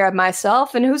take care of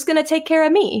myself, and who's going to take care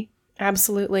of me?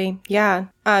 Absolutely. Yeah.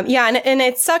 Yeah. And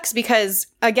it sucks because,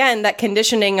 again, that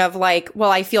conditioning of like,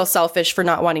 well, I feel selfish for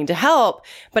not wanting to help.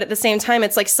 But at the same time,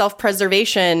 it's like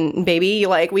self-preservation, baby.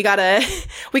 Like we gotta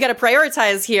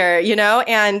prioritize here, you know,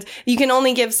 and you can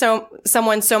only give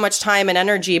someone so much time and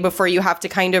energy before you have to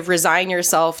kind of resign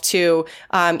yourself to,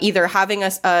 either having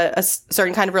a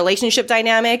certain kind of relationship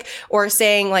dynamic or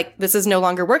saying like, this is no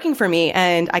longer working for me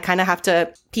and I kind of have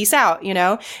to peace out, you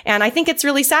know? And I think it's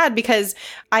really sad because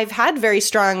I've had very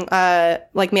strong,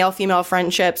 like male-female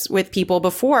friendships with people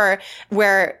before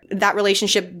where that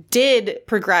relationship did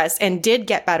progress and did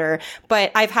get better.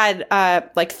 But I've had,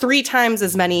 like 3 times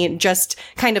as many just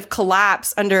kind of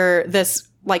collapse under this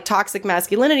like toxic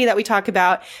masculinity that we talk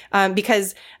about,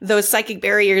 because those psychic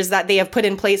barriers that they have put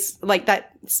in place, like that,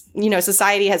 you know,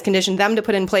 society has conditioned them to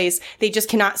put in place, they just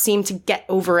cannot seem to get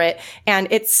over it. And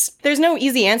there's no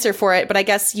easy answer for it, but I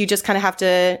guess you just kind of have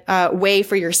to weigh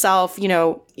for yourself, you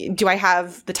know, do I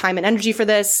have the time and energy for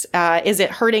this? Is it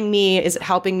hurting me? Is it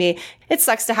helping me? It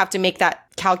sucks to have to make that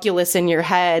calculus in your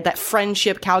head, that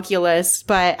friendship calculus.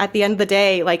 But at the end of the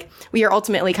day, like we are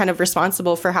ultimately kind of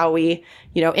responsible for how we,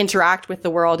 you know, interact with the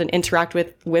world and interact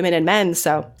with women and men.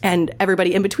 So, and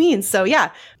everybody in between. So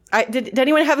yeah. Did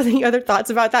anyone have any other thoughts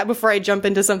about that before I jump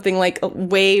into something like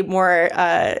way more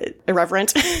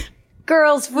irreverent?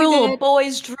 Girls rule,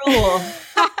 boys drool.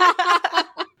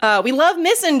 We love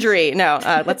misandry. No,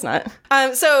 let's not.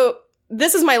 So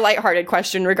this is my lighthearted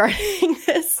question regarding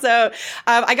this. So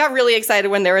I got really excited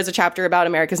when there was a chapter about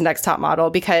America's Next Top Model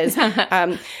because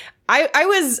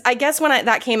I guess when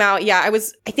that came out, yeah,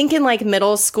 I think in like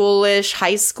middle schoolish,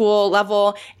 high school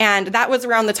level. And that was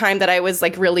around the time that I was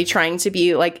like really trying to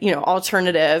be like, you know,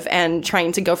 alternative and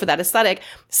trying to go for that aesthetic.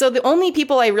 So the only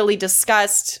people I really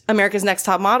discussed America's Next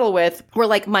Top Model with were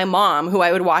like my mom, who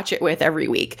I would watch it with every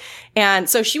week. And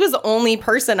so she was the only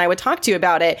person I would talk to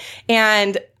about it.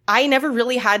 And I never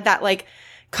really had that like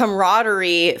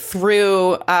camaraderie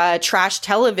through trash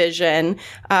television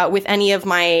with any of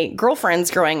my girlfriends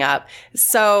growing up.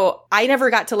 So I never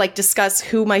got to like discuss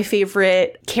who my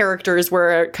favorite characters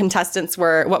were, contestants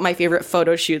were, what my favorite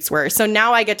photo shoots were. So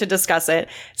now I get to discuss it.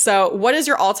 So what is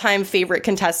your all-time favorite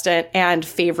contestant and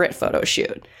favorite photo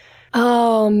shoot?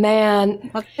 Oh,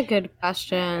 man. That's a good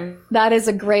question. That is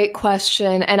a great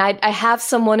question. And I have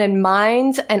someone in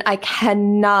mind, and I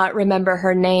cannot remember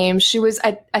her name. She was,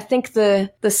 I think,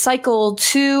 the cycle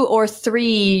 2 or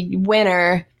 3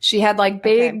 winner. She had like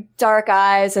big dark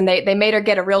eyes, and they made her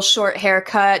get a real short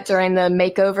haircut during the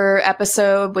makeover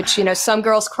episode, which, you know, some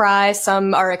girls cry,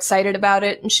 some are excited about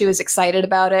it, and she was excited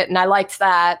about it, and I liked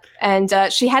that. And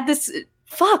she had this...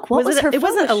 Fuck, what was her It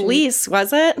wasn't photo shoot? Elise,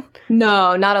 was it?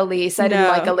 No, not Elise. I didn't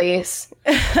like Elise.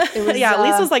 It was, yeah,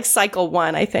 Elise was like cycle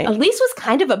 1, I think. Elise was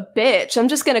kind of a bitch. I'm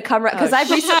just going to cover it because I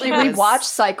recently rewatched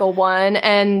cycle 1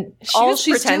 and she's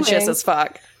pretentious as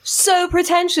fuck. So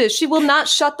pretentious. She will not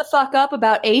shut the fuck up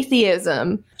about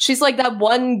atheism. She's like that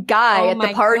one guy at the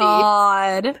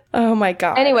party. Oh my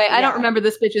God. Anyway, I don't remember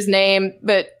this bitch's name,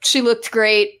 but she looked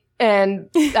great and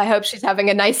I hope she's having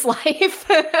a nice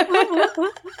life.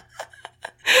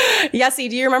 Yessie,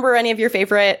 do you remember any of your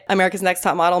favorite America's Next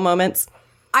Top Model moments?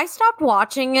 I stopped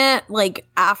watching it like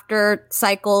after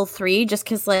cycle 3 just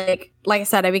because like I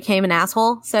said, I became an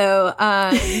asshole. So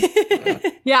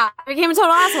yeah, I became a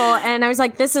total asshole and I was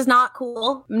like, this is not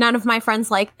cool. None of my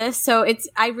friends like this. So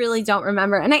I really don't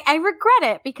remember. And I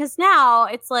regret it because now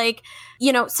it's like,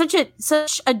 you know, such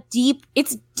a deep,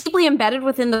 it's deeply embedded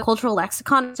within the cultural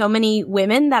lexicon. So many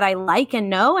women that I like and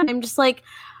know. And I'm just like,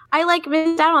 I like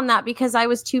missed out on that because I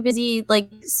was too busy like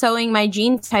sewing my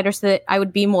jeans tighter so that I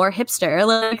would be more hipster.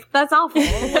 Like that's awful.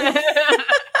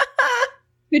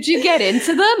 Could you get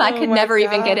into them? I could never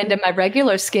even get into my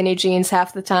regular skinny jeans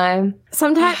half the time.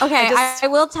 Sometimes, okay, I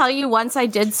will tell you once I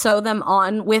did sew them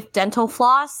on with dental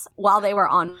floss while they were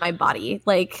on my body.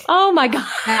 Like, oh my God.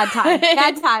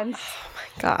 Bad times.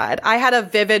 God, I had a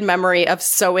vivid memory of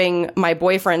sewing my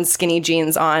boyfriend's skinny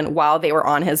jeans on while they were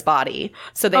on his body,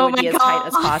 so they would be as tight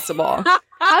as possible.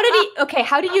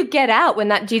 How did you get out when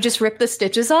do you just rip the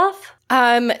stitches off?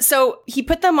 So he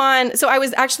put them on. So I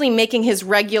was actually making his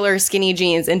regular skinny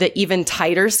jeans into even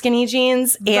tighter skinny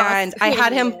jeans. And I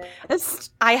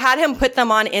had him put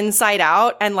them on inside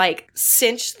out and like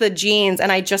cinch the jeans.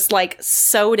 And I just like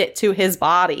sewed it to his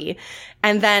body.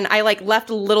 And then I like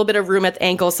left a little bit of room at the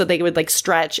ankle so they would like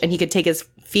stretch and he could take his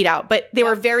feet out. But they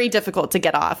were very difficult to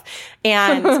get off.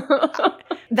 And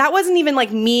that wasn't even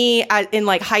like me in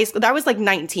like high school. That was like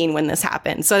 19 when this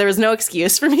happened. So there was no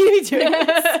excuse for me to be doing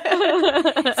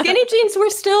this. Skinny jeans were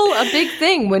still a big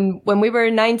thing when we were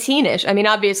 19-ish. I mean,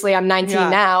 obviously I'm 19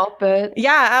 now, but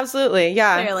yeah, absolutely.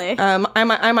 Yeah. Clearly.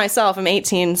 I myself am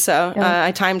 18, so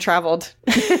I time traveled.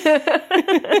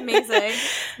 Amazing.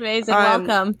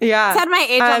 Welcome. Yeah. I said my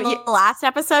age on the last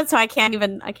episode, so I can't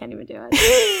even do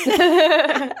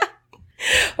it.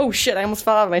 Oh shit, I almost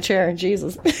fell out of my chair.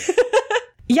 Jesus.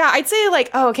 Yeah, I'd say like,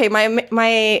 I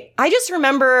just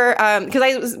remember, because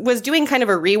I was doing kind of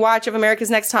a rewatch of America's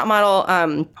Next Top Model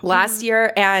last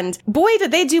year, and boy,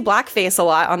 did they do blackface a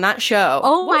lot on that show.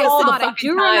 Oh my God, I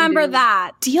do remember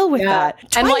that. Deal with that.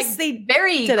 And Twice like they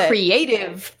very did it.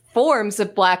 creative forms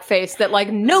of blackface that like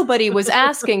nobody was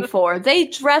asking for. They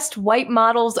dressed white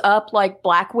models up like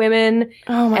black women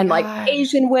and like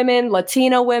Asian women,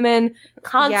 Latino women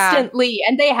constantly.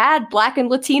 And they had black and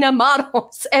Latina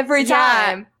models every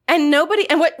time. And nobody,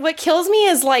 and what kills me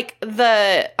is like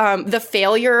the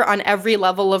failure on every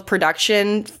level of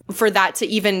production for that to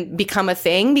even become a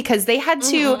thing, because they had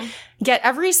to get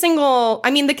every single, I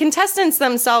mean, the contestants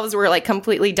themselves were like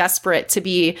completely desperate to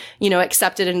be,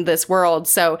 accepted into this world.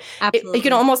 So you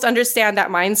can almost understand that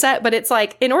mindset, but it's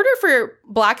like, in order for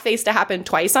blackface to happen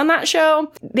twice on that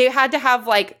show, they had to have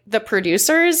like the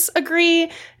producers agree,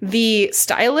 the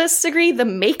stylists agree, the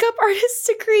makeup artists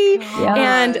agree,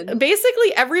 and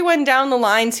basically everyone down the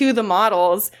line to the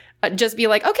models just be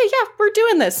like, okay, yeah, we're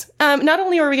doing this. Not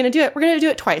only are we going to do it, we're going to do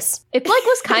it twice. It like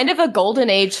was kind of a golden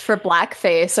age for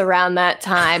blackface around that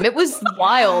time. It was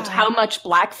wild how much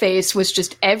blackface was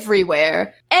just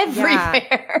everywhere.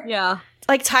 Yeah.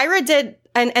 Like Tyra did,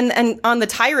 and on the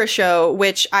Tyra show,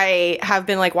 which I have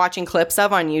been like watching clips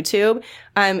of on YouTube,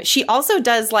 she also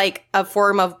does like a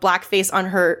form of blackface on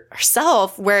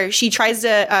herself, where she tries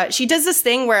to, she does this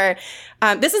thing where,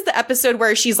 this is the episode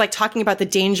where she's like talking about the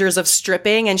dangers of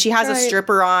stripping, and she has a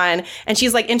stripper on, and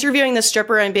she's like interviewing the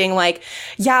stripper and being like,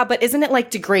 yeah, but isn't it like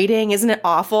degrading? Isn't it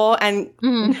awful? And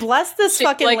bless this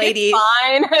fucking like, lady. It's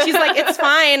fine. She's like, it's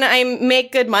fine. I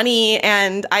make good money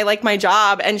and I like my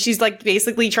job. And she's like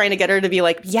basically trying to get her to be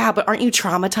like, yeah, but aren't you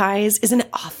traumatized? Isn't it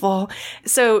awful?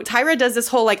 So Tyra does this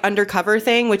whole like undercover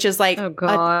thing, which is like, oh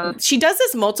God. She does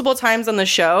this multiple times on the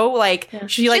show. Like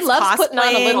she loves cosplaying. Putting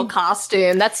on a little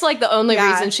costume. That's like the only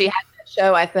reason she had that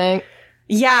show, I think.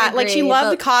 Yeah, like she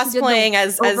loved cosplaying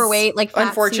as overweight, like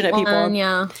unfortunate people.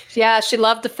 Yeah, she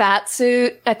loved the fat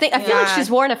suit. I feel like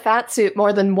she's worn a fat suit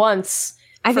more than once.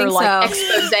 I think like so.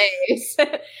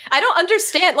 Exposés. I don't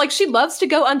understand. Like, she loves to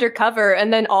go undercover,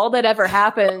 and then all that ever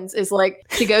happens is like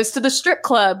she goes to the strip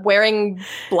club wearing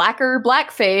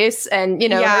blackface and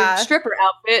her stripper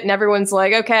outfit, and everyone's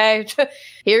like, okay,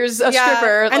 here's a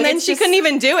stripper. And then she couldn't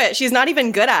even do it. She's not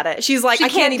even good at it. She's like, I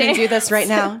can't even do this right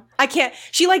now. I can't.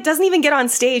 She like doesn't even get on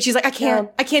stage. She's like, I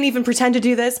can't even pretend to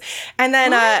do this. And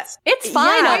then it's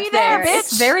fine up there.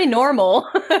 It's very normal.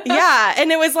 Yeah,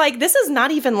 and it was like, this is not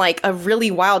even like a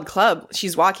really wild club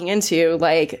she's walking into.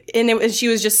 Like, and she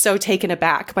was just so taken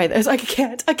aback by this. Like,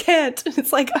 I can't.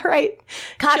 It's like, all right,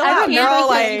 God, I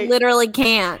can't. Literally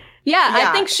can't. Yeah,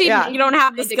 I think you don't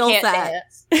have the skill set.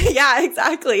 Yeah,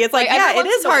 exactly. It's like it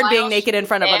is hard being naked in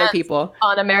front of other people.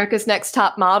 On America's Next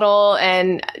Top Model,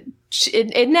 and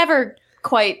it never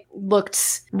quite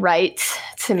looked right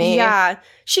to me. Yeah.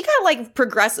 She got like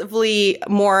progressively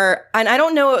more, and I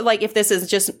don't know like if this is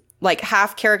just like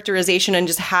half characterization and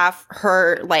just half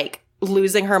her like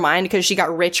losing her mind because she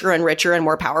got richer and richer and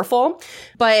more powerful.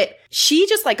 But she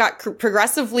just like got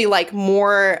progressively like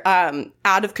more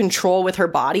out of control with her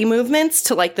body movements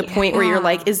to like the point where you're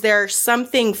like, is there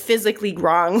something physically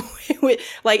wrong with,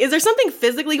 like, is there something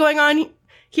physically going on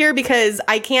here? Because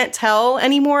I can't tell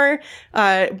anymore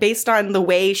based on the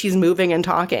way she's moving and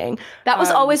talking. That was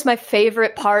always my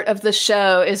favorite part of the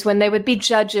show, is when they would be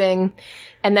judging.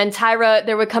 And then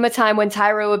there would come a time when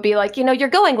Tyra would be like, you're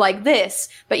going like this,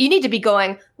 but you need to be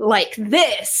going like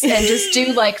this, and just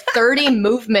do like 30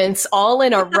 movements all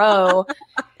in a row.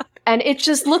 And it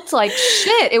just looked like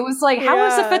shit. It was like, how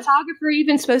is a photographer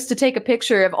even supposed to take a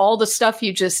picture of all the stuff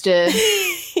you just did?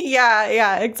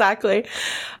 Yeah, exactly.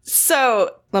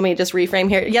 So let me just reframe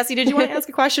here. Yessie, did you want to ask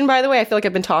a question, by the way? I feel like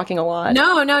I've been talking a lot.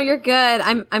 No, you're good.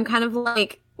 I'm kind of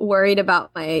like worried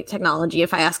about my technology.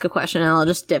 If I ask a question, I'll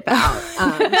just dip out.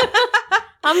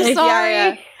 I'm sorry.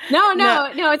 Yeah. No,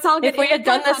 it's all good. If we had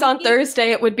done this on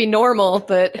Thursday, it would be normal,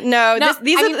 but No, this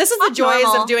is the joys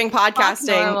normal. of doing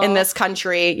podcasting in this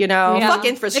country, you know? Yeah. Fuck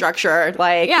infrastructure.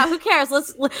 Like, yeah, who cares?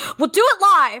 We'll do it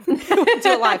live.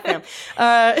 do it live, fam.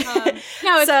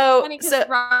 No, it's funny because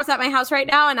Rob's at my house right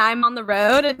now and I'm on the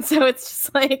road, and so it's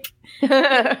just like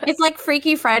it's like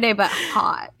Freaky Friday but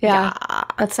hot. yeah,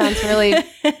 that sounds really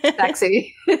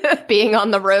sexy. Being on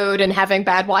the road and having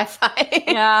bad Wi-Fi.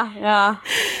 Yeah.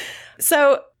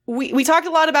 So we talked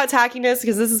a lot about tackiness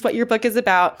because this is what your book is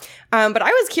about. But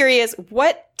I was curious,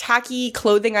 what tacky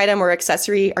clothing item or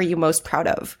accessory are you most proud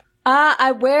of?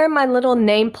 I wear my little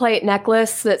nameplate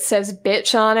necklace that says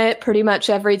bitch on it pretty much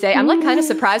every day. I'm like kind of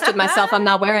surprised with myself. I'm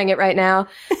not wearing it right now.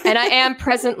 And I am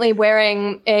presently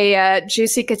wearing a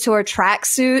Juicy Couture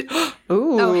tracksuit.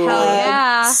 Ooh. Oh, hell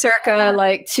yeah. Circa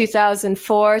like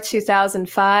 2004,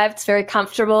 2005. It's very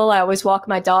comfortable. I always walk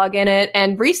my dog in it.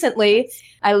 And recently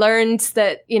I learned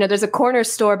that, you know, there's a corner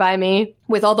store by me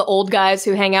with all the old guys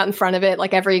who hang out in front of it,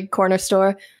 like every corner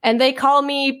store. And they call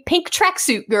me Pink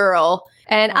Tracksuit Girl.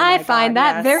 And I find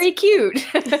that very cute.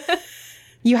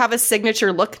 You have a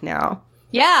signature look now.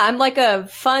 Yeah, I'm like a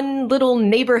fun little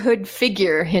neighborhood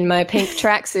figure in my pink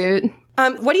tracksuit.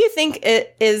 What do you think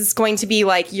it is going to be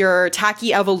like your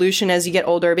tacky evolution as you get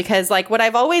older? Because like what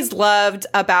I've always loved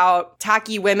about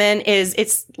tacky women is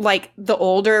it's like the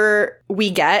older we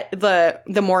get,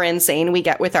 the more insane we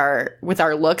get with our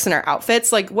looks and our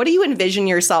outfits. Like, what do you envision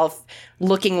yourself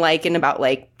looking like in about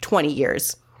like 20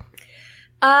 years?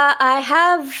 I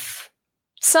have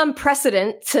some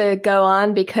precedent to go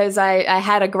on because I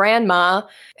had a grandma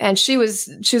and she was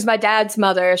my dad's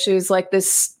mother. She was like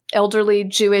this elderly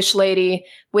Jewish lady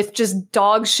with just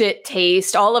dog shit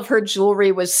taste. All of her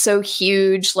jewelry was so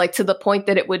huge, like to the point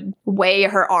that it would weigh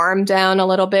her arm down a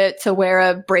little bit to wear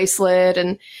a bracelet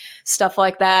and stuff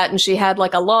like that. And she had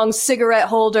like a long cigarette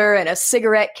holder and a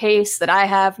cigarette case that I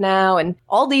have now and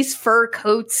all these fur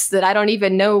coats that I don't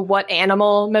even know what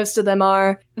animal most of them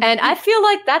are. And I feel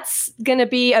like that's going to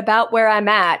be about where I'm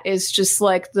at, is just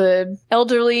like the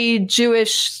elderly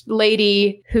Jewish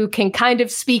lady who can kind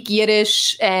of speak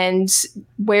Yiddish and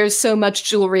wears so much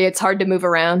jewelry it's hard to move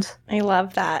around. I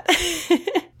love that.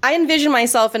 I envision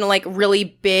myself in like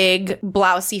really big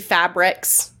blousey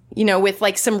fabrics, you know, with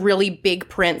like some really big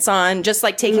prints on, just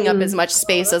like taking up as much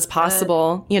space as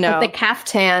possible, you know. Like the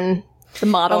caftan, the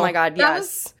model. Oh my God,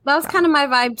 yes. That was kind of my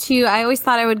vibe too. I always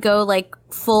thought I would go like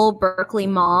full Berkeley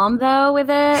mom though with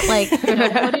it, like you know,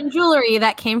 wooden jewelry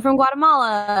that came from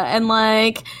Guatemala and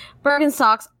like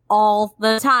Birkenstocks all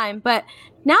the time. But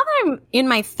now that I'm in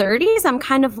my 30s, I'm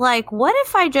kind of like, what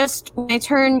if I just, when I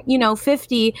turn,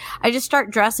 50, I just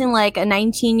start dressing like a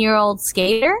 19-year-old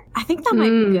skater? I think that might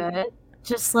be good.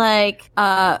 Just like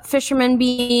fisherman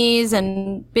beanies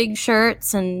and big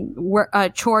shirts and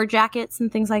chore jackets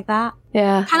and things like that.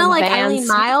 Yeah. Kind of like Vans. Eileen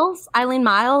Miles. Eileen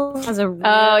Miles has a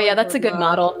That's a good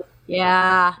model.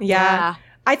 Yeah.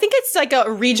 I think it's like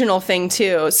a regional thing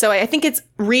too. So I think it's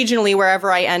regionally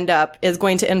wherever I end up is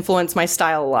going to influence my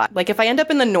style a lot. Like if I end up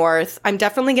in the North, I'm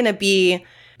definitely going to be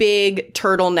big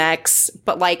turtlenecks,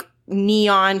 but like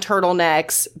neon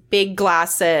turtlenecks, big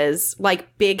glasses,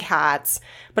 like big hats.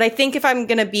 But I think if I'm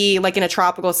going to be like in a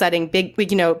tropical setting, big,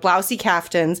 blousey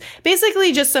caftans,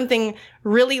 basically just something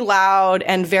really loud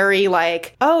and very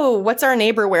like, oh, what's our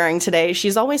neighbor wearing today?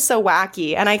 She's always so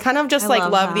wacky. And I kind of just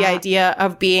love the idea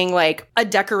of being like a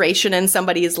decoration in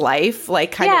somebody's life,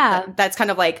 like that's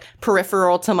kind of like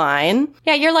peripheral to mine.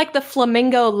 Yeah, you're like the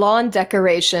flamingo lawn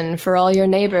decoration for all your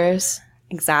neighbors.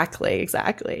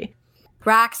 Exactly.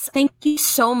 Rax, thank you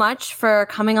so much for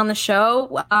coming on the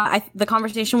show. The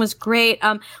conversation was great.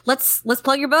 Let's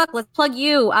plug your book. Let's plug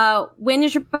you. When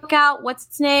is your book out? What's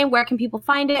its name? Where can people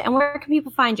find it? And where can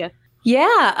people find you?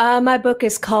 Yeah, my book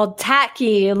is called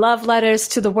Tacky, Love Letters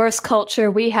to the Worst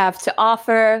Culture We Have to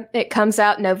Offer. It comes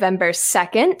out November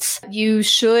 2nd. You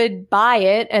should buy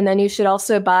it, and then you should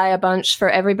also buy a bunch for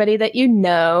everybody that you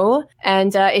know.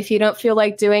 And if you don't feel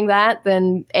like doing that,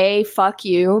 then A, fuck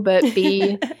you, but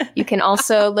B, you can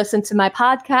also listen to my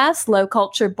podcast, Low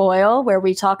Culture Boil, where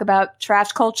we talk about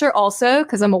trash culture also,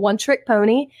 because I'm a one-trick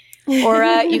pony. Or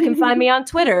you can find me on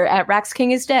Twitter at Rax King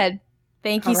is Dead.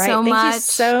 Thank you so much. Thank you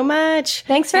so much.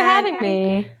 Thanks for having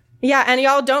me. Yeah, and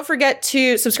y'all don't forget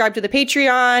to subscribe to the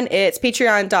Patreon. It's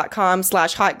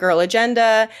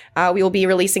patreon.com/hotgirlagenda. We will be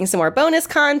releasing some more bonus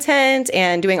content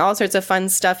and doing all sorts of fun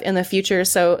stuff in the future,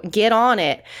 so get on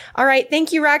it. All right,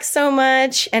 thank you, Rax, so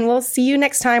much, and we'll see you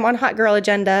next time on Hot Girl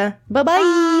Agenda. Bye-bye.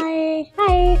 Bye.